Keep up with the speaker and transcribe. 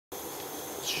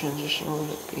Transitional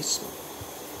baseball.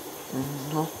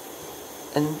 No.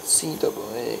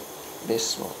 NCAA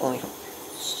baseball only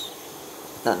counts.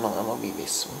 Not no MLB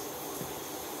baseball.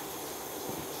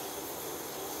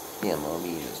 The MLB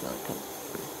does not count.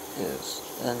 It is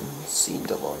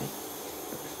NCAA.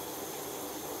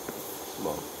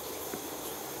 Well,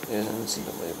 it is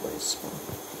NCAA baseball.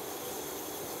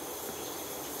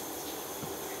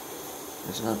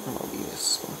 It's not MLB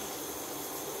baseball.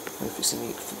 If you see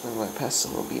me flipping right past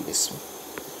MLB baseball,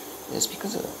 it's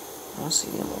because of that. I don't see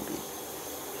the MLB.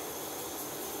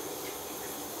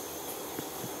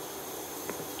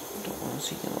 I don't want to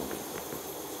see the MLB.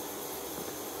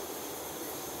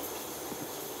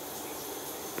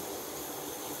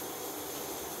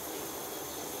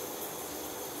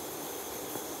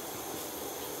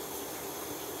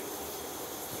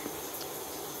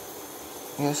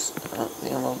 Yes, the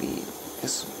MLB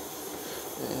is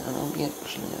the MLB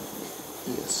actually have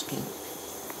ESPN.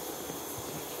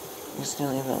 It's the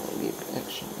only MLB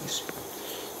actually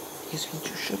ESPN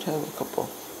should have a couple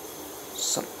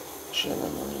should have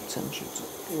only 10 shoots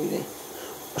every day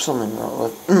or something wrong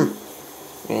with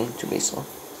getting to baseball.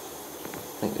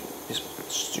 Like the baseball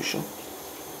institution.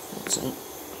 That's it.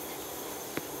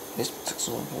 Baseball takes a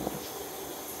long time.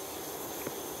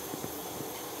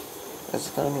 As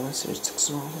the founding of the series takes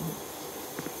a long time.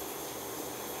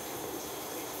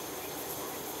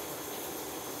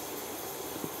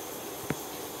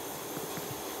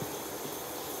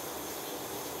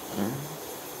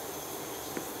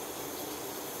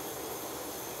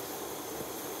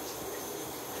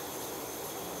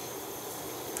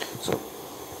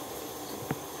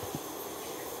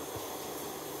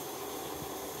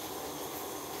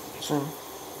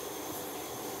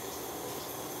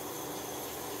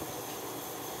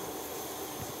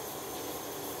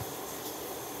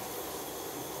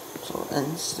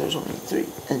 So there's only 3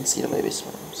 NCAA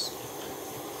baseball games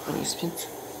on ESPN.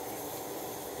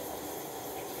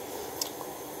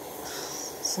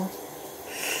 So,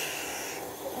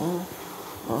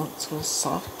 well, it's gonna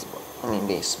softball.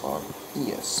 Baseball on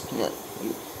ESPN.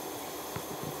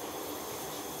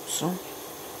 So,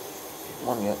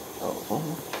 one yet.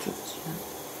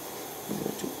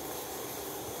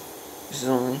 This is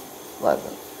only live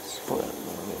events for them.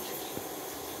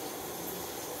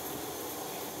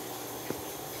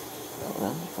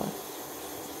 Around 5,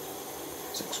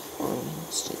 6,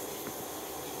 Oregon State,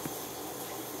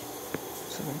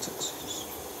 7 Texas,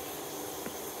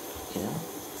 9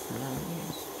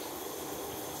 years,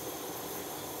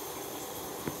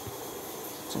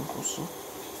 10 Coastal,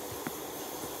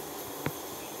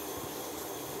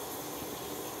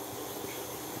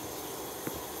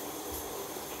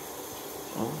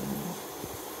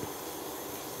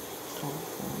 12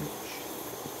 Orange,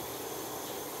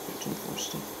 13 First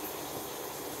State.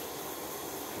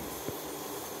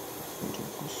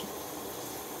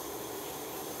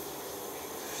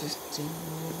 15,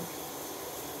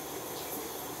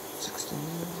 16,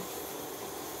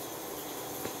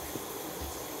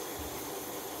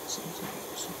 17,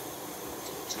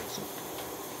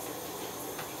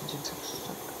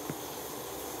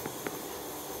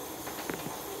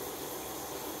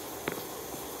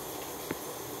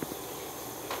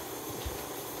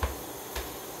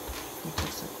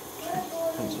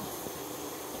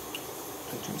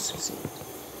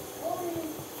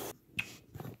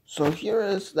 So here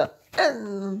is the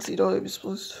NCAA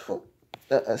supposed for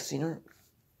the senior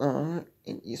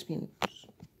in ESPN.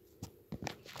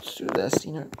 Let's do the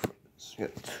senior. We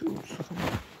got 2,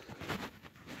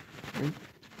 3,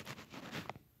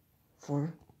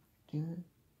 4,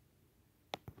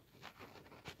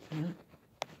 5,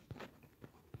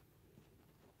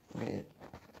 wait,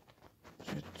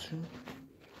 2,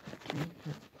 3,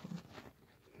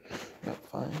 got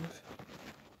 5.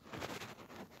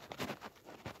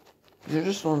 You're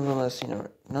just on the last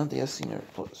senior, not the senior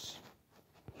plus.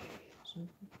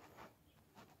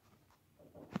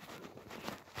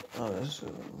 Oh, that's my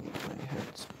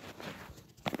head.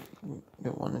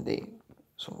 Got 1 a day,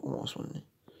 so almost 1 day.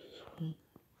 3,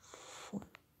 4,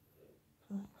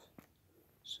 5,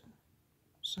 6,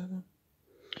 7,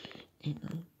 8,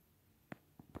 9.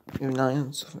 You have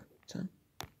 9 so far. 10,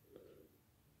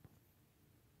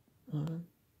 11,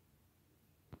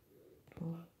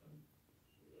 12.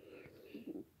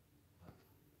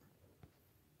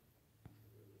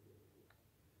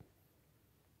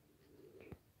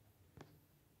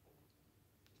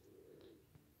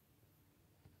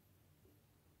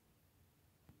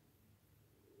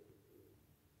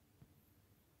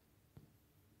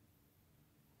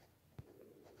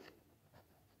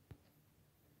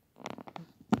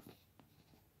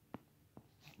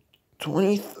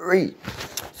 $23.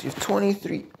 So you have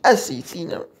 23 SEC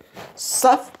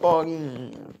softball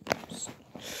games.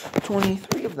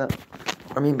 23 of them.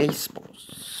 I mean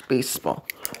baseball.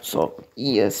 So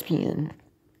ESPN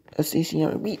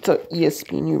SEC beats out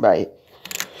ESPNU by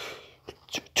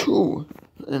 2.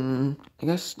 And I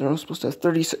guess they're supposed to have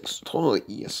 36 total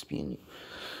ESPNU.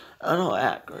 I don't know how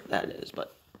accurate that is,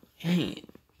 but hey,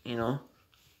 you know,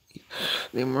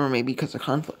 they were maybe because of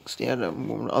conflicts. They had other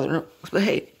networks, but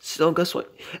hey, still, guess what?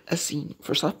 SC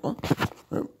for softball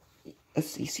or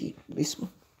SEC baseball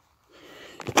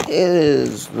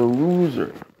is the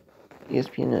loser.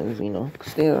 ESPN is, you know,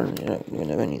 because they don't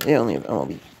have any. They only have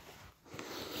MLB.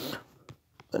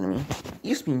 But I mean,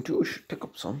 ESPN2 should pick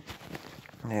up some.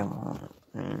 Yeah,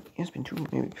 I mean,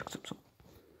 ESPN2 maybe picks up some.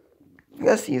 I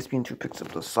guess ESPN2 picks up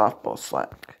the softball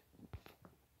slack.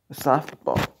 The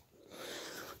softball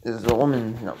is the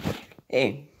woman number.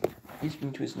 Hey,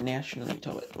 ESPN2 is nationally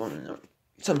touted woman number.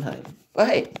 Sometime. But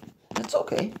hey, that's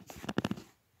okay.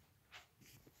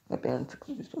 That band took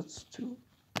what's 2.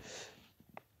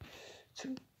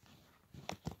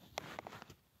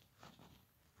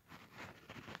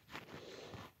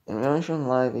 And we're only showing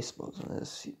live baseballs on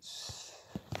this seats.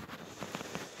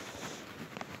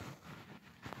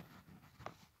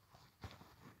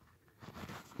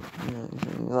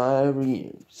 Live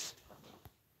readers.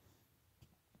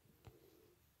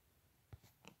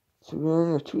 So we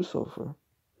only have 2 so far.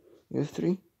 You have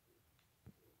 3?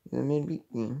 The midweek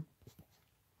game.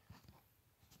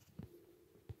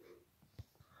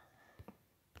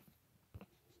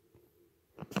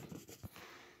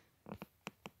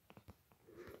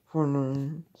 Four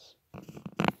nines.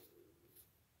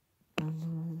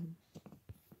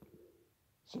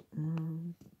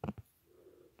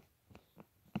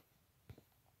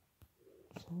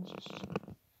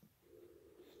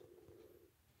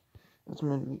 That's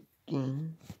midweek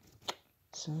game.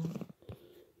 So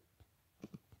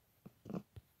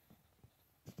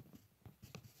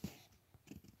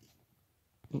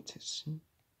need to see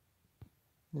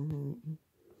the midweek game.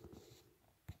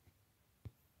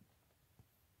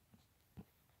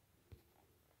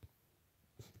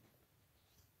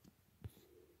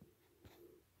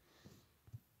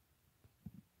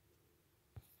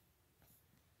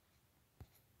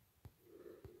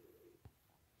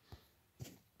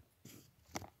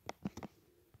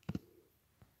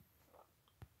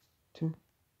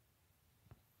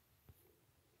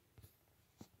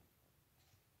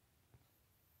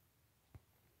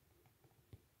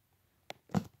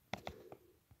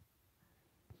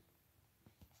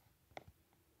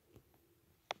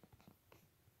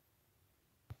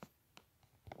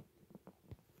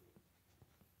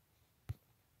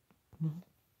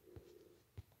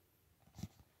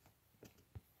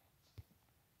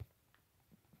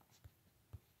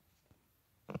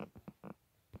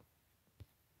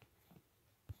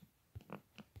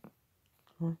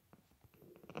 One,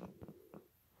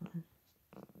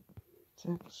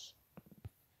 6,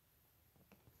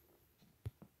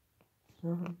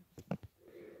 7.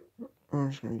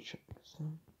 I'm just gonna recheck this out.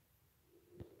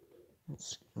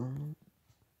 Let's go.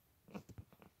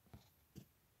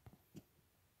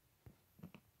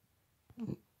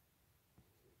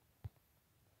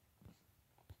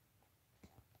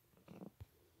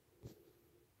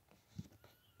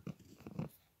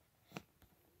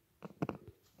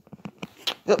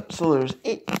 Yep, so there's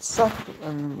 8 soft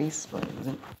and base lines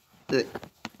and the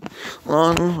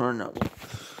long or no.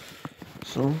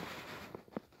 So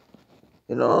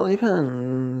it all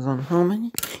depends on how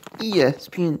many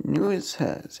ESPN News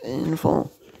has in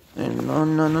full and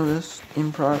none of this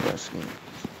in progress games.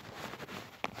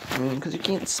 I mean, because you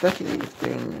can't speculate if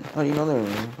they're in. How do you know they're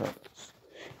in progress?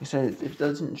 You said if it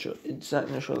doesn't show, it's not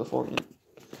gonna show the full game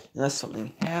unless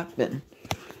something happened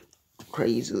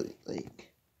crazily, like.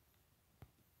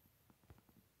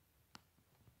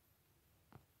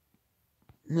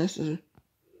 This is,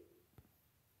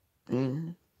 I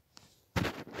mean,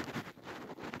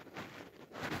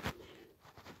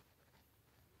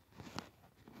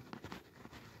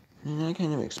 I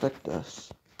kind of expect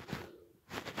this.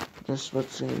 Just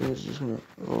let's say it's just gonna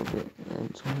roll it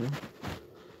into him.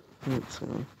 It's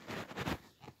gonna.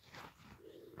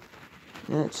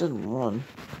 Yeah, it said 1,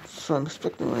 so I'm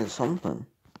expecting like something.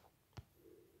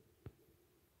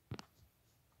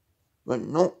 But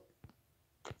no.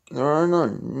 There are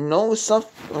none. No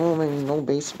stuff. Oh, maybe no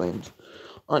base planes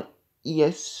on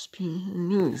ESPN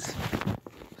News.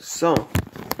 So,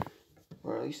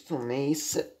 or at least till May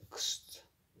 6th.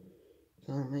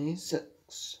 Till May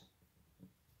 6th.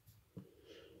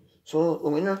 So, the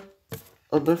winner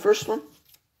of the first one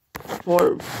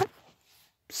for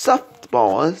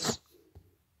softball is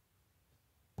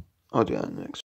I'll do that next.